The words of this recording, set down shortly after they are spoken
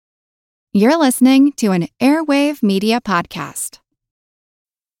You're listening to an Airwave Media Podcast.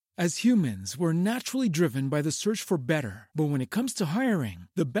 As humans, we're naturally driven by the search for better. But when it comes to hiring,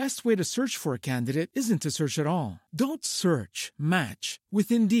 the best way to search for a candidate isn't to search at all. Don't search, match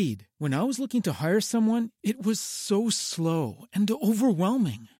with Indeed. When I was looking to hire someone, it was so slow and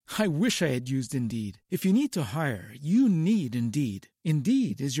overwhelming. I wish I had used Indeed. If you need to hire, you need Indeed.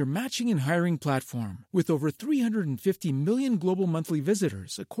 Indeed is your matching and hiring platform with over 350 million global monthly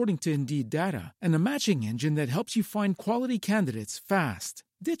visitors, according to Indeed data, and a matching engine that helps you find quality candidates fast.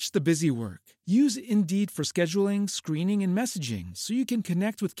 Ditch the busy work. Use Indeed for scheduling, screening, and messaging so you can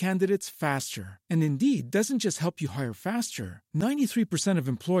connect with candidates faster. And Indeed doesn't just help you hire faster. 93% of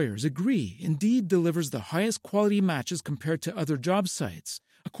employers agree Indeed delivers the highest quality matches compared to other job sites,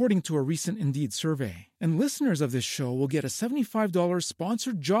 according to a recent Indeed survey. And listeners of this show will get a $75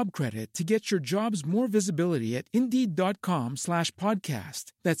 sponsored job credit to get your jobs more visibility at Indeed.com/podcast.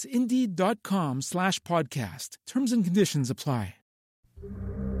 That's Indeed.com/podcast. Terms and conditions apply.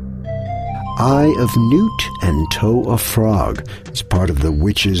 Eye of Newt and Toe of Frog. It's part of the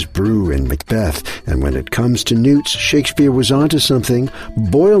witch's brew in Macbeth. And when it comes to newts, Shakespeare was onto something.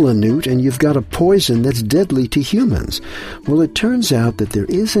 Boil a newt and you've got a poison that's deadly to humans. Well, it turns out that there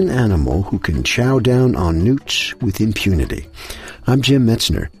is an animal who can chow down on newts with impunity. I'm Jim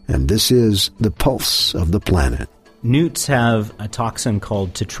Metzner, and this is The Pulse of the Planet. Newts have a toxin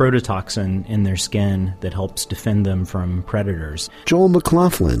called tetrodotoxin in their skin that helps defend them from predators. Joel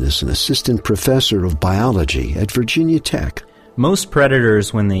McLaughlin is an assistant professor of biology at Virginia Tech. Most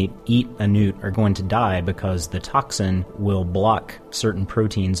predators, when they eat a newt, are going to die because the toxin will block certain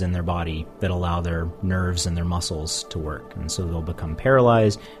proteins in their body that allow their nerves and their muscles to work. And so they'll become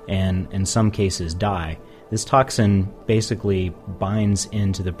paralyzed and, in some cases, die. This toxin basically binds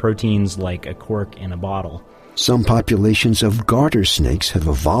into the proteins like a cork in a bottle. Some populations of garter snakes have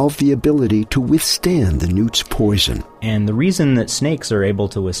evolved the ability to withstand the newt's poison. And the reason that snakes are able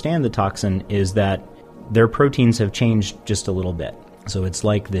to withstand the toxin is that their proteins have changed just a little bit. So it's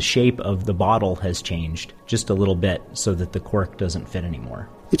like the shape of the bottle has changed just a little bit so that the cork doesn't fit anymore.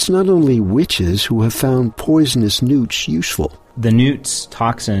 It's not only witches who have found poisonous newts useful. The newt's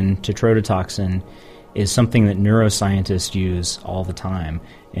toxin, tetrodotoxin, is something that neuroscientists use all the time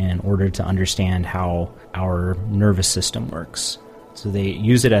in order to understand how our nervous system works. So they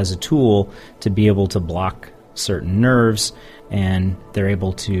use it as a tool to be able to block certain nerves, and they're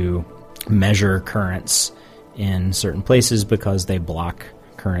able to measure currents in certain places because they block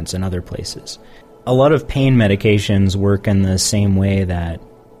currents in other places. A lot of pain medications work in the same way that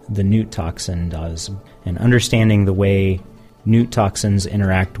the newt toxin does, and understanding the way newt toxins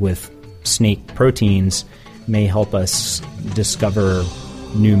interact with snake proteins may help us discover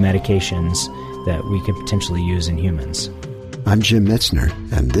new medications that we could potentially use in humans. I'm Jim Metzner,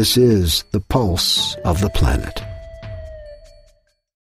 and this is The Pulse of the Planet.